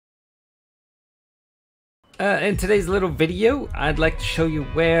In today's little video, I'd like to show you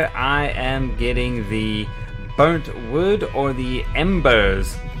where I am getting the burnt wood or the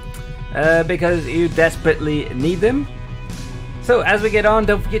embers, because you desperately need them. So as we get on,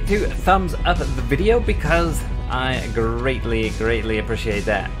 don't forget to thumbs up the video because I greatly appreciate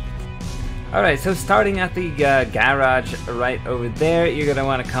that. Alright, so starting at the garage right over there, you're going to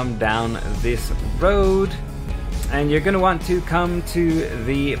want to come down this road and you're going to want to come to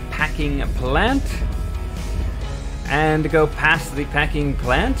the packing plant and go past the packing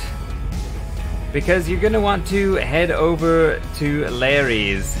plant because you're going to want to head over to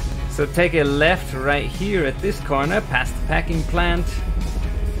Larry's. So take a left right here at this corner past the packing plant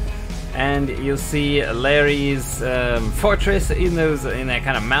and you'll see Larry's fortress in that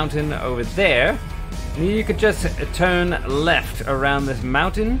kind of mountain over there. And you could just turn left around this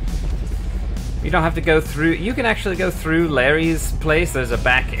mountain. You don't have to go through, you can actually go through Larry's place. There's a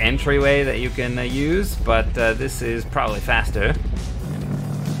back entryway that you can use, but this is probably faster.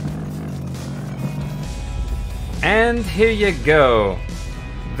 And here you go.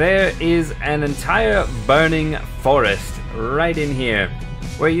 There is an entire burning forest right in here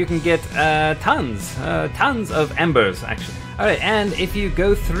where you can get tons of embers actually. Alright, and if you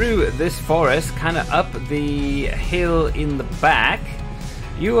go through this forest kind of up the hill in the back,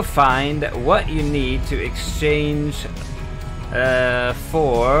 you will find what you need to exchange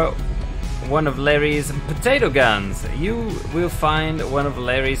for one of Larry's potato guns. You will find one of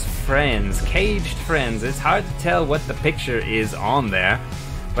Larry's friends, caged friends. It's hard to tell what the picture is on there,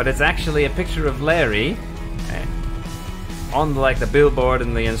 but it's actually a picture of Larry on like the billboard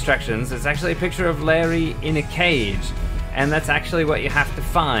and the instructions. It's actually a picture of Larry in a cage, and that's actually what you have to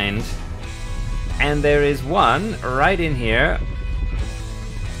find. And there is one right in here.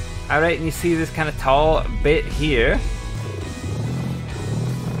 Alright, and you see this kind of tall bit here.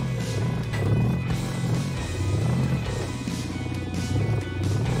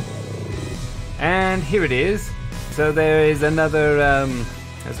 And here it is. So there is another,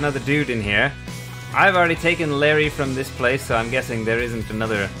 there's another dude in here. I've already taken Larry from this place, so I'm guessing there isn't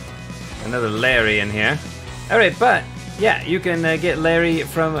another Larry in here. Alright, but yeah, you can get Larry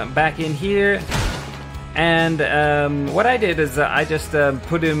from back in here. And what I did is I just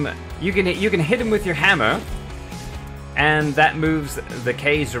put him. You can hit him with your hammer, and that moves the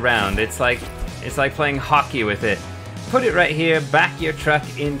cage around. It's like playing hockey with it. Put it right here, back your truck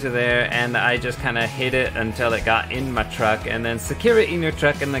into there, and I just kind of hit it until it got in my truck, and then secure it in your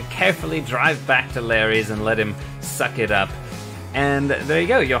truck, and then carefully drive back to Larry's and let him suck it up. And there you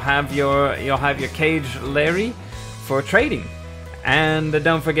go. You'll have your cage Larry for trading. And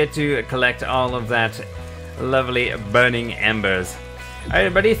don't forget to collect all of that lovely burning embers. Alright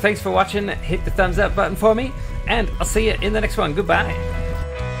everybody, thanks for watching. Hit the thumbs up button for me, and I'll see you in the next one. Goodbye.